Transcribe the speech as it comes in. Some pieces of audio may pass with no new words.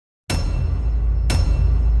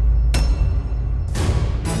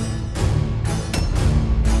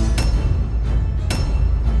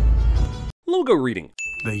logo reading.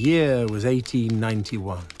 The year was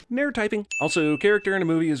 1891. Narrative typing. Also, character in a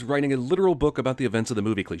movie is writing a literal book about the events of the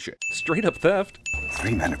movie cliché. Straight up theft.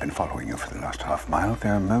 3 men have been following you for the last half-mile.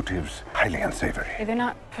 Their motives highly unsavory. They're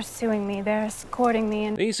not pursuing me, they're escorting me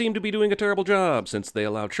and... They seem to be doing a terrible job since they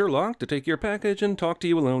allowed Sherlock to take your package and talk to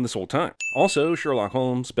you alone this whole time. Also, Sherlock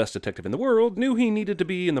Holmes, best detective in the world, knew he needed to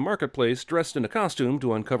be in the marketplace dressed in a costume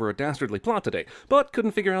to uncover a dastardly plot today, but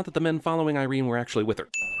couldn't figure out that the men following Irene were actually with her.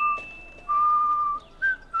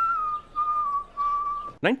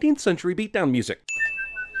 19th century beatdown music.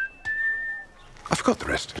 I forgot the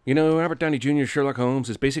rest. You know, Robert Downey Jr.'s Sherlock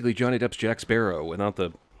Holmes is basically Johnny Depp's Jack Sparrow without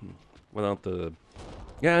the...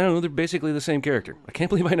 Yeah, I don't know, they're basically the same character. I can't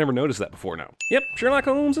believe I never noticed that before now. Yep, Sherlock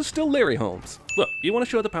Holmes is still Larry Holmes. Look, you want to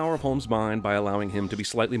show the power of Holmes' mind by allowing him to be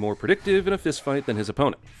slightly more predictive in a fistfight than his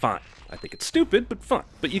opponent. Fine. I think it's stupid, but fine.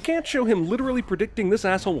 But you can't show him literally predicting this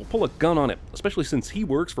asshole will pull a gun on him, especially since he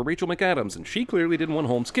works for Rachel McAdams, and she clearly didn't want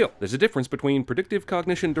Holmes killed. There's a difference between predictive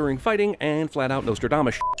cognition during fighting and flat-out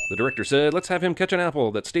Nostradamus shit. The director said, let's have him catch an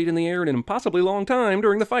apple that stayed in the air an impossibly long time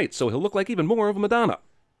during the fight, so he'll look like even more of a Madonna.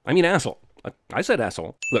 I mean asshole. I said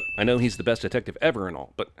asshole. Look, I know he's the best detective ever and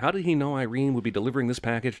all, but how did he know Irene would be delivering this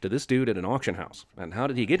package to this dude at an auction house? And how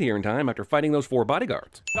did he get here in time after fighting those 4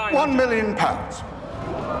 bodyguards? £1 million.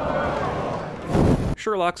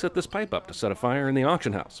 Sherlock set this pipe up to set a fire in the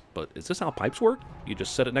auction house. But is this how pipes work? You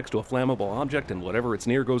just set it next to a flammable object and whatever it's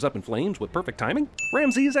near goes up in flames with perfect timing?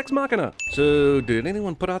 Ramses Ex Machina! So, did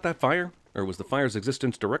anyone put out that fire? Or was the fire's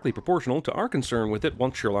existence directly proportional to our concern with it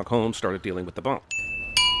once Sherlock Holmes started dealing with the bomb?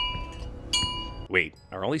 Wait,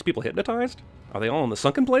 are all these people hypnotized? Are they all in the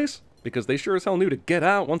sunken place? Because they sure as hell knew to get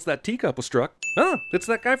out once that teacup was struck. Ah, it's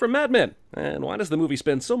that guy from Mad Men! And why does the movie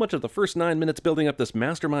spend so much of the first 9 minutes building up this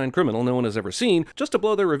mastermind criminal no one has ever seen, just to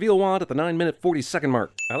blow their reveal wad at the 9-minute 40-second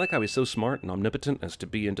mark? I like how he's so smart and omnipotent as to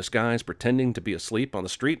be in disguise pretending to be asleep on the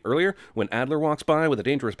street earlier when Adler walks by with a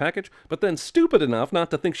dangerous package, but then stupid enough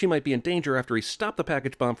not to think she might be in danger after he stopped the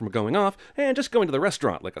package bomb from going off and just going to the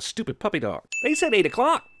restaurant like a stupid puppy dog. They said 8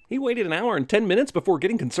 o'clock! He waited an hour and 10 minutes before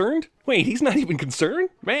getting concerned? Wait, he's not even concerned?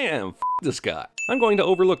 Man, f this guy. I'm going to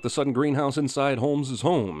overlook the sudden greenhouse inside Holmes's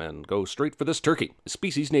home and go straight for this turkey, a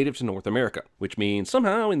species native to North America, which means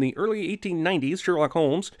somehow in the early 1890s, Sherlock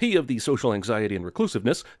Holmes, he of the social anxiety and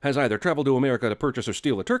reclusiveness, has either traveled to America to purchase or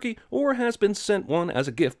steal a turkey, or has been sent one as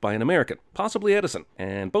a gift by an American, possibly Edison.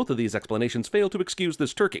 And both of these explanations fail to excuse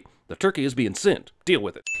this turkey. The turkey is being sinned. Deal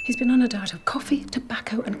with it. He's been on a diet of coffee,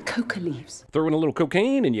 tobacco, and coca leaves. Throw in a little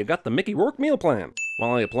cocaine and you got the Mickey Rourke meal plan.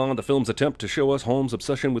 While I applaud the film's attempt to show us Holmes'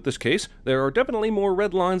 obsession with this case, there are definitely more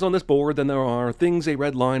red lines on this board than there are things a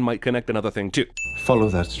red line might connect another thing to. Follow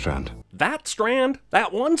that strand. That strand?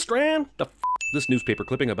 That one strand? The f***? This newspaper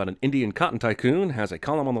clipping about an Indian cotton tycoon has a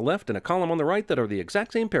column on the left and a column on the right that are the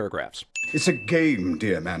exact same paragraphs. It's a game,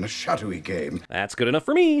 dear man, a shadowy game. That's good enough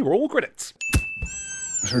for me. Roll credits.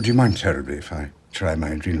 So do you mind terribly if I try my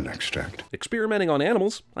adrenal extract? Experimenting on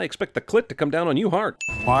animals. I expect the clit to come down on you hard.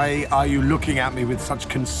 Why are you looking at me with such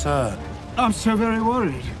concern? I'm so very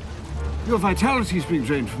worried. Your vitality's being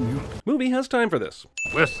drained from you. Movie has time for this.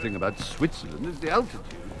 Worst thing about Switzerland is the altitude.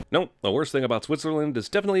 No, the worst thing about Switzerland is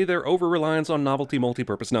definitely their over-reliance on novelty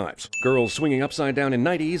multi-purpose knives. Girls swinging upside down in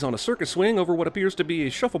 90s on a circus swing over what appears to be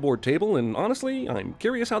a shuffleboard table, and honestly, I'm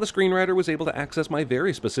curious how the screenwriter was able to access my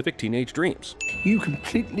very specific teenage dreams. You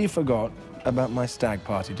completely forgot about my stag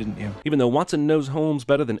party, didn't you? Even though Watson knows Holmes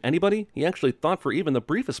better than anybody, he actually thought for even the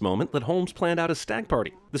briefest moment that Holmes planned out his stag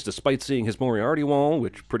party. This despite seeing his Moriarty wall,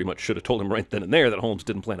 which pretty much should have told him right then and there that Holmes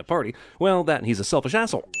didn't plan a party. Well, that and he's a selfish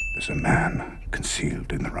asshole. There's a man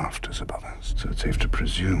concealed in the rafters above us, so it's safe to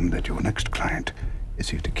presume that your next client is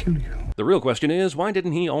here to kill you. The real question is, why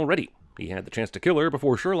didn't he already? He had the chance to kill her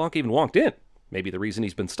before Sherlock even walked in. Maybe the reason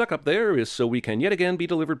he's been stuck up there is so we can yet again be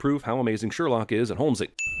delivered proof how amazing Sherlock is at Holmesing.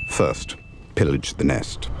 First, pillage the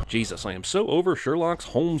nest. Jesus, I am so over Sherlock's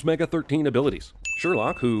Holmes Mega 13 abilities.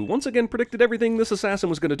 Sherlock, who once again predicted everything this assassin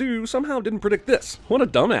was going to do, somehow didn't predict this. What a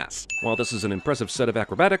dumbass. While this is an impressive set of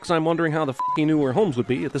acrobatics, I'm wondering how the f he knew where Holmes would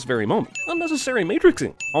be at this very moment. Unnecessary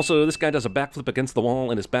matrixing. Also, this guy does a backflip against the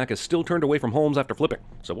wall and his back is still turned away from Holmes after flipping.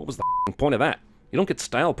 So what was the point of that? You don't get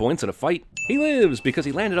style points in a fight. He lives because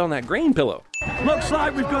he landed on that grain pillow. Looks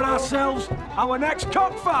like we've got ourselves our next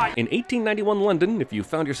cockfight! In 1891 London, if you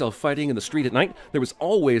found yourself fighting in the street at night, there was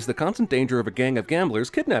always the constant danger of a gang of gamblers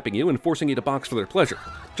kidnapping you and forcing you to box for their pleasure.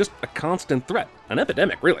 Just a constant threat. An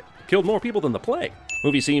epidemic, really. Killed more people than the plague.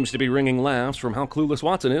 Movie seems to be wringing laughs from how clueless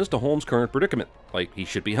Watson is to Holmes' current predicament. Like, he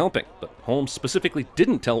should be helping, but Holmes specifically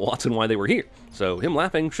didn't tell Watson why they were here. So him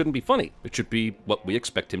laughing shouldn't be funny. It should be what we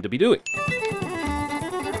expect him to be doing.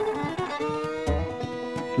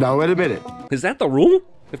 Now, wait a minute. Is that the rule?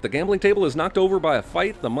 If the gambling table is knocked over by a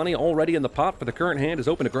fight, the money already in the pot for the current hand is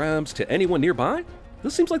open to grabs to anyone nearby?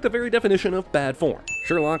 This seems like the very definition of bad form.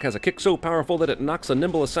 Sherlock has a kick so powerful that it knocks a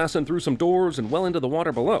nimble assassin through some doors and well into the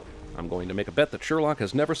water below. I'm going to make a bet that Sherlock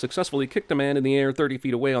has never successfully kicked a man in the air 30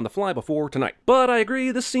 feet away on the fly before tonight. But I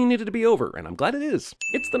agree, this scene needed to be over, and I'm glad it is.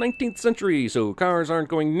 It's the 19th century, so cars aren't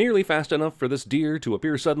going nearly fast enough for this deer to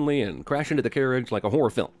appear suddenly and crash into the carriage like a horror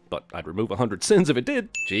film. But I'd remove 100 sins if it did.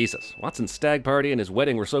 Jesus, Watson's stag party and his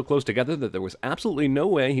wedding were so close together that there was absolutely no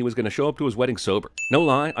way he was going to show up to his wedding sober. No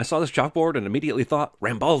lie, I saw this chalkboard and immediately thought,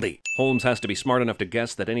 Rambaldi. Holmes has to be smart enough to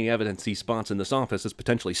guess that any evidence he spots in this office is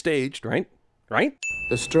potentially staged, right? Right?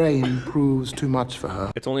 The strain proves too much for her.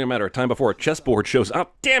 It's only a matter of time before a chessboard shows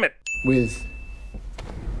up. Damn it! With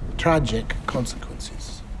tragic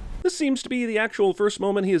consequences. This seems to be the actual first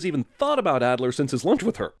moment he has even thought about Adler since his lunch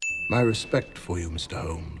with her. My respect for you, Mr.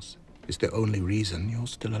 Holmes, is the only reason you're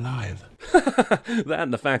still alive. That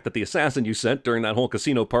and the fact that the assassin you sent during that whole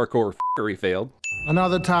casino parkour f***ery failed.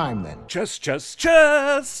 Another time, then. Chess, chess,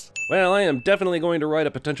 chess! Well, I am definitely going to write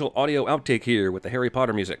a potential audio outtake here with the Harry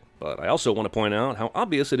Potter music, but I also want to point out how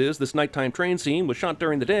obvious it is this nighttime train scene was shot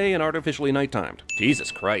during the day and artificially night-timed.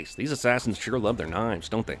 Jesus Christ, these assassins sure love their knives,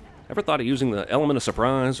 don't they? Ever thought of using the element of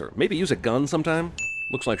surprise, or maybe use a gun sometime?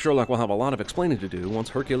 Looks like Sherlock will have a lot of explaining to do once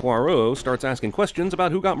Hercule Poirot starts asking questions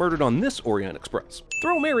about who got murdered on this Orient Express.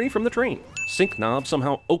 Throw Mary from the train. Sync knob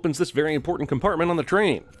somehow opens this very important compartment on the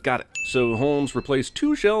train. Got it. So Holmes replaced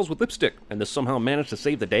 2 shells with lipstick, and this somehow managed to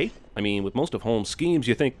save the day? I mean, with most of Holmes' schemes,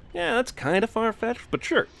 you think, yeah, that's kind of far-fetched, but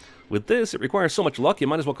sure. With this, it requires so much luck, you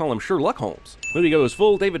might as well call him Sherlock Holmes. Movie goes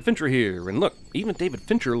full David Fincher here, and look, even David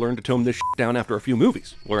Fincher learned to tone this shit down after a few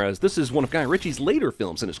movies, whereas this is one of Guy Ritchie's later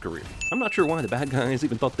films in his career. I'm not sure why the bad guys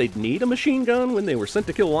even thought they'd need a machine gun when they were sent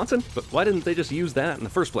to kill Watson, but why didn't they just use that in the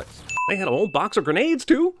first place? They had a whole box of grenades,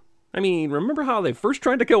 too! I mean, remember how they first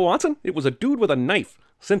tried to kill Watson? It was a dude with a knife.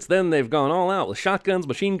 Since then, they've gone all out with shotguns,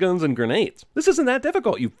 machine guns, and grenades. This isn't that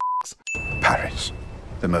difficult, you f***s. Paris,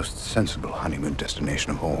 the most sensible honeymoon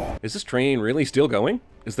destination of all. Is this train really still going?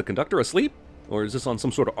 Is the conductor asleep? Or is this on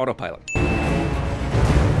some sort of autopilot?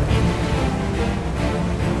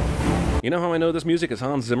 You know how I know this music is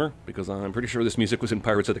Hans Zimmer? Because I'm pretty sure this music was in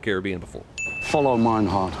Pirates of the Caribbean before. Follow mine,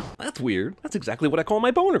 heart. That's weird. That's exactly what I call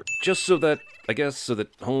my boner. Just so that, I guess, so that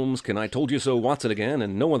Holmes can I told you so Watson again,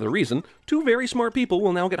 and no other reason, 2 very smart people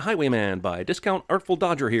will now get highwayman by discount Artful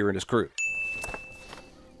Dodger here and his crew.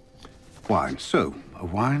 Wine. So, a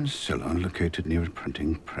wine cellar located near a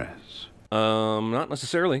printing press. Not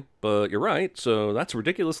necessarily, but you're right, so that's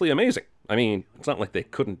ridiculously amazing. I mean, it's not like they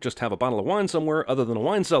couldn't just have a bottle of wine somewhere other than a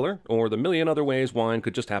wine cellar, or the million other ways wine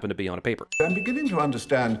could just happen to be on a paper. I'm beginning to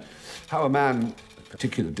understand how a man of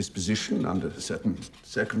particular disposition under certain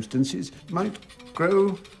circumstances might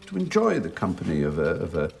grow to enjoy the company of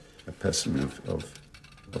a person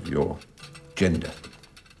of your gender.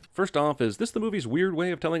 First off, is this the movie's weird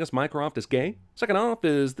way of telling us Mycroft is gay? Second off,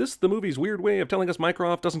 is this the movie's weird way of telling us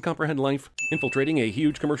Mycroft doesn't comprehend life? Infiltrating a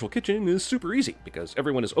huge commercial kitchen is super easy, because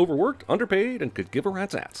everyone is overworked, underpaid, and could give a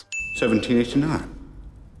rat's ass. 1789.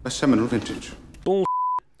 A seminal vintage. Bull.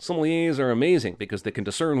 Sommeliers are amazing, because they can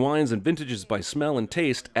discern wines and vintages by smell and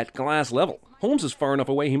taste at glass level. Holmes is far enough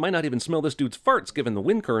away he might not even smell this dude's farts given the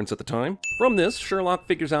wind currents at the time. From this, Sherlock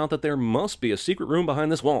figures out that there must be a secret room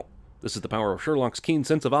behind this wall. This is the power of Sherlock's keen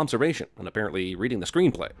sense of observation, and apparently reading the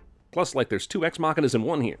screenplay. Plus, like, there's 2 ex machinas in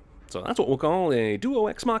one here. So that's what we'll call a duo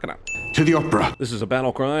ex machina. To the opera! This is a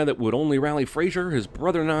battle cry that would only rally Fraser, his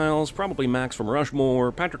brother Niles, probably Max from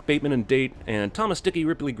Rushmore, Patrick Bateman and Date, and Thomas Dickey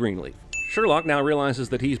Ripley Greenleaf. Sherlock now realizes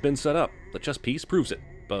that he's been set up. The chess piece proves it.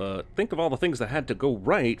 But think of all the things that had to go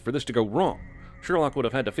right for this to go wrong. Sherlock would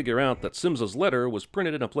have had to figure out that Sims's letter was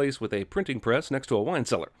printed in a place with a printing press next to a wine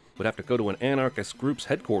cellar. Would have to go to an anarchist group's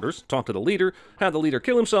headquarters, talk to the leader, have the leader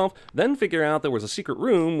kill himself, then figure out there was a secret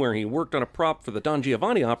room where he worked on a prop for the Don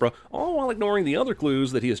Giovanni opera, all while ignoring the other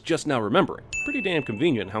clues that he is just now remembering. Pretty damn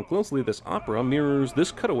convenient how closely this opera mirrors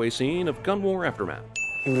this cutaway scene of gun war aftermath.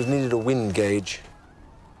 He would have needed a wind gauge.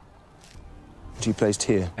 Which he placed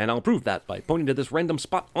here. And I'll prove that by pointing to this random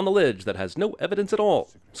spot on the ledge that has no evidence at all.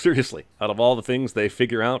 Seriously, out of all the things they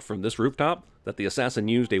figure out from this rooftop, that the assassin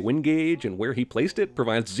used a wind gauge and where he placed it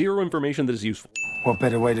provides 0 information that is useful. What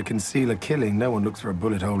better way to conceal a killing? No one looks for a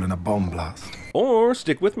bullet hole in a bomb blast. Or,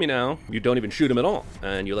 stick with me now, you don't even shoot him at all,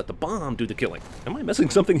 and you let the bomb do the killing. Am I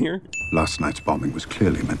missing something here? Last night's bombing was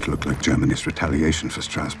clearly meant to look like Germany's retaliation for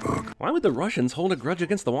Strasbourg. Why would the Russians hold a grudge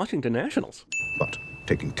against the Washington Nationals? But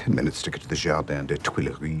taking 10 minutes to get to the Jardin des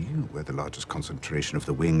Tuileries, where the largest concentration of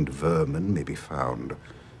the winged vermin may be found,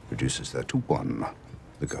 reduces that to 1,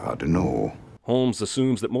 the Gare du Nord. Holmes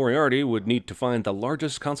assumes that Moriarty would need to find the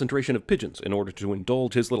largest concentration of pigeons in order to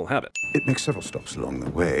indulge his little habit. It makes several stops along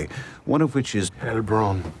the way, one of which is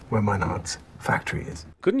Heilbronn, where Meinhardt's factory is.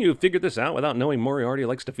 Couldn't you have figured this out without knowing Moriarty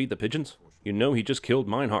likes to feed the pigeons? You know he just killed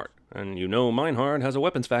Meinhardt, and you know Meinhardt has a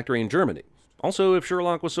weapons factory in Germany. Also, if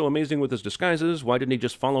Sherlock was so amazing with his disguises, why didn't he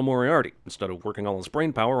just follow Moriarty, instead of working all his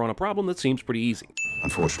brainpower on a problem that seems pretty easy?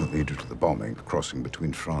 Unfortunately, due to the bombing, the crossing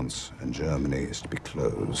between France and Germany is to be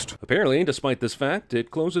closed. Apparently, despite this fact,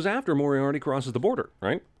 it closes after Moriarty crosses the border,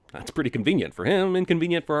 right? That's pretty convenient for him,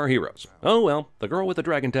 inconvenient for our heroes. Oh well, the girl with the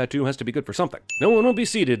dragon tattoo has to be good for something. No one will be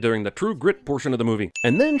seated during the true grit portion of the movie.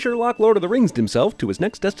 And then Sherlock Lord of the Rings'd himself to his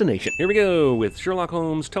next destination. Here we go, with Sherlock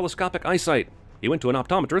Holmes' telescopic eyesight. He went to an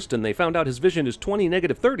optometrist and they found out his vision is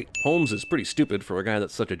 20-30. Holmes is pretty stupid for a guy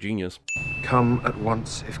that's such a genius. Come at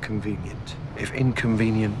once if convenient. If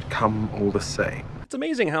inconvenient, come all the same. It's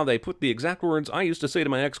amazing how they put the exact words I used to say to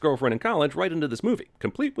my ex-girlfriend in college right into this movie,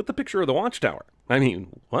 complete with the picture of the watchtower. I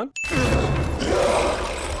mean, what?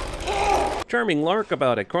 Charming lark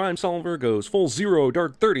about a crime solver goes full zero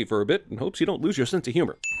dark 30 for a bit and hopes you don't lose your sense of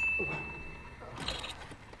humor.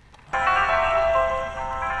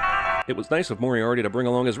 It was nice of Moriarty to bring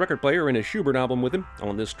along his record player and his Schubert album with him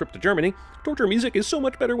on this trip to Germany. Torture music is so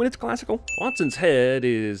much better when it's classical. Watson's head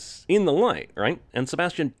is in the light, right? And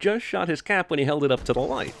Sebastian just shot his cap when he held it up to the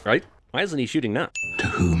light, right? Why isn't he shooting now? To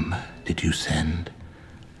whom did you send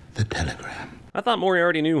the telegram? I thought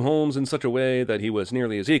Moriarty knew Holmes in such a way that he was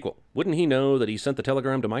nearly his equal. Wouldn't he know that he sent the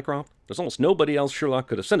telegram to Mycroft? There's almost nobody else Sherlock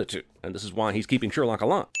could have sent it to, and this is why he's keeping Sherlock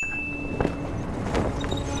alive.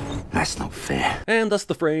 That's not fair. And thus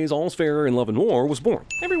the phrase, all's fair in love and war, was born.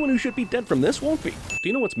 Everyone who should be dead from this won't be. Do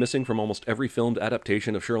you know what's missing from almost every filmed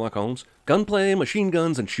adaptation of Sherlock Holmes? Gunplay, machine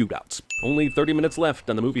guns, and shootouts. Only 30 minutes left,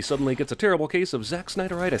 and the movie suddenly gets a terrible case of Zack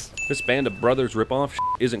Snyderitis. This Band of Brothers ripoff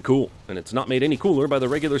isn't cool, and it's not made any cooler by the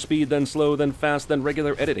regular speed, then slow, then fast, then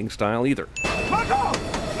regular editing style either. Marco!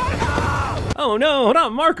 Oh no,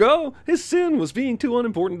 not Marco! His sin was being too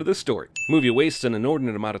unimportant to this story. Movie wastes an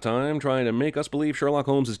inordinate amount of time trying to make us believe Sherlock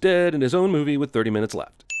Holmes is dead in his own movie with 30 minutes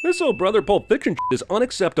left. This old brother Pulp Fiction is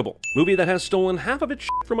unacceptable. Movie that has stolen half of its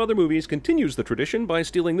from other movies continues the tradition by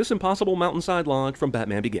stealing this impossible mountainside lodge from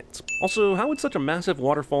Batman Begins. Also, how would such a massive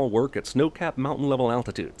waterfall work at snow-capped mountain level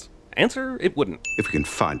altitudes? Answer, it wouldn't. If we can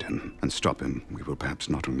find him and stop him, we will perhaps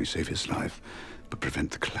not only save his life, but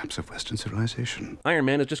prevent the collapse of Western civilization. Iron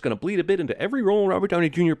Man is just going to bleed a bit into every role Robert Downey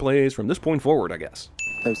Jr. plays from this point forward, I guess.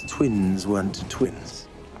 Those twins weren't twins.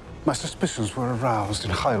 My suspicions were aroused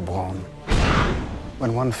in Heilbronn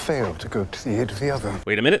when one failed to go to the aid of the other.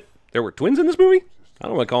 Wait a minute, there were twins in this movie? I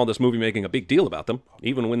don't recall this movie making a big deal about them,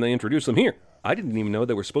 even when they introduced them here. I didn't even know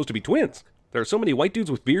they were supposed to be twins. There are so many white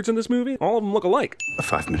dudes with beards in this movie, all of them look alike. A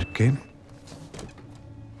 5-minute game?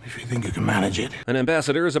 If you think you can manage it. An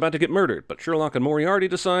ambassador is about to get murdered, but Sherlock and Moriarty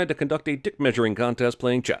decide to conduct a dick measuring contest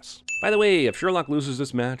playing chess. By the way, if Sherlock loses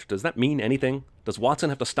this match, does that mean anything? Does Watson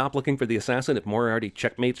have to stop looking for the assassin if Moriarty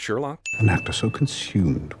checkmates Sherlock? An actor so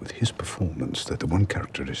consumed with his performance that the one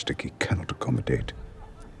characteristic he cannot accommodate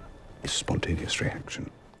is spontaneous reaction.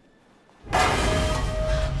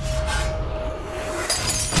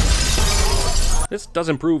 This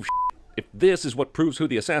doesn't prove shit. If this is what proves who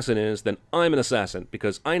the assassin is, then I'm an assassin,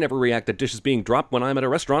 because I never react to dishes being dropped when I'm at a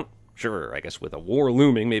restaurant. Sure, I guess with a war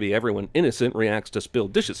looming, maybe everyone innocent reacts to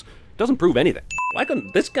spilled dishes. Doesn't prove anything. Why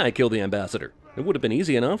couldn't this guy kill the ambassador? It would have been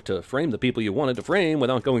easy enough to frame the people you wanted to frame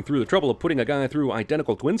without going through the trouble of putting a guy through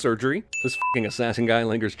identical twin surgery. This f***ing assassin guy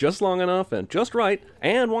lingers just long enough and just right,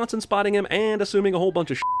 and Watson spotting him and assuming a whole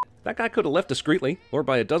bunch of shit. That guy could have left discreetly, or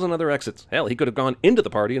by a dozen other exits. Hell, he could have gone into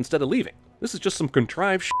the party instead of leaving. This is just some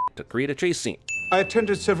contrived shit to create a chase scene. I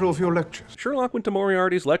attended several of your lectures. Sherlock went to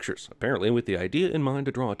Moriarty's lectures, apparently with the idea in mind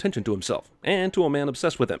to draw attention to himself, and to a man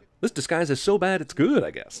obsessed with him. This disguise is so bad it's good,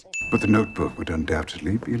 I guess. But the notebook would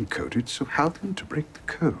undoubtedly be encoded, so how then to break the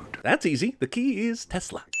code? That's easy. The key is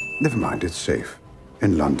Tesla. Never mind, it's safe.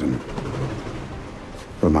 In London,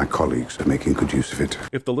 where my colleagues are making good use of it.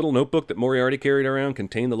 If the little notebook that Moriarty carried around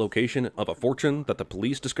contained the location of a fortune that the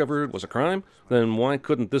police discovered was a crime, then why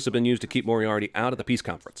couldn't this have been used to keep Moriarty out of the peace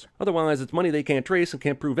conference? Otherwise, it's money they can't trace and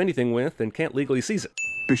can't prove anything with and can't legally seize it.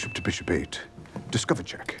 Bishop to bishop 8. Discover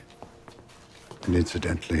check. And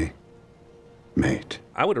incidentally, mate.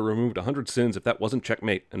 I would have removed 100 sins if that wasn't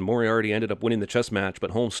checkmate, and Moriarty ended up winning the chess match,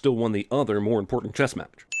 but Holmes still won the other, more important chess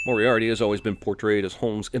match. Moriarty has always been portrayed as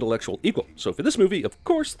Holmes' intellectual equal, so for this movie, of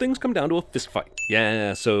course, things come down to a fistfight.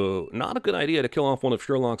 Yeah, so not a good idea to kill off one of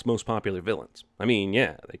Sherlock's most popular villains. I mean,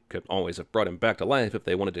 yeah, they could always have brought him back to life if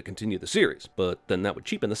they wanted to continue the series, but then that would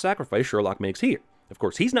cheapen the sacrifice Sherlock makes here. Of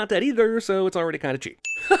course, he's not dead either, so it's already kind of cheap.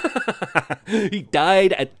 He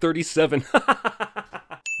died at 37.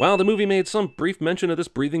 Wow, the movie made some brief mention of this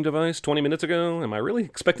breathing device 20 minutes ago. Am I really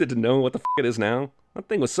expected to know what the f it is now? That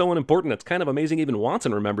thing was so unimportant, it's kind of amazing even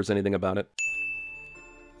Watson remembers anything about it.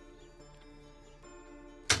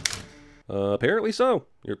 Apparently so.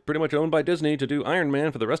 You're pretty much owned by Disney to do Iron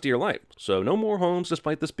Man for the rest of your life, so no more Holmes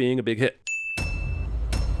despite this being a big hit.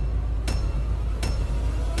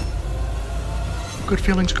 Good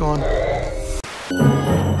feelings gone.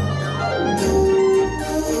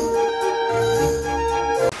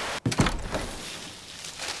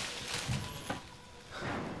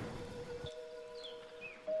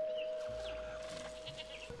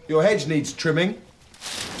 Your hedge needs trimming.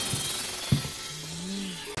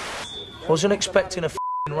 Wasn't expecting a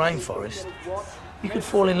f***ing rainforest. You could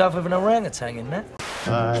fall in love with an orangutan in that.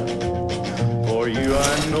 For you,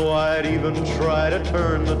 I know I'd even try to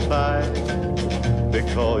turn the tide.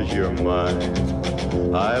 Because you're mine,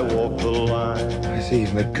 I walk the line. I see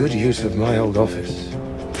you've made good use of my old office.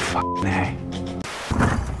 F***ing A.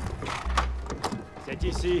 C'est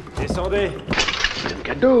ici, descendez. Un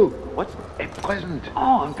cadeau. What? A present.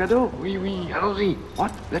 Oh, un cadeau. Oui, oui, allons-y.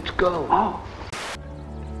 What? Let's go. Oh.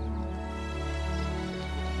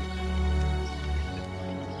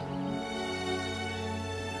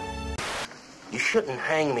 You shouldn't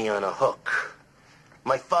hang me on a hook.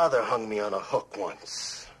 My father hung me on a hook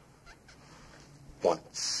once.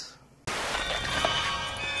 Once.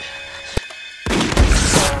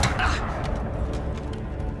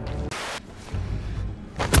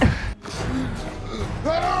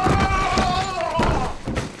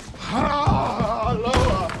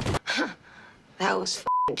 That was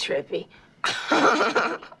f***ing trippy.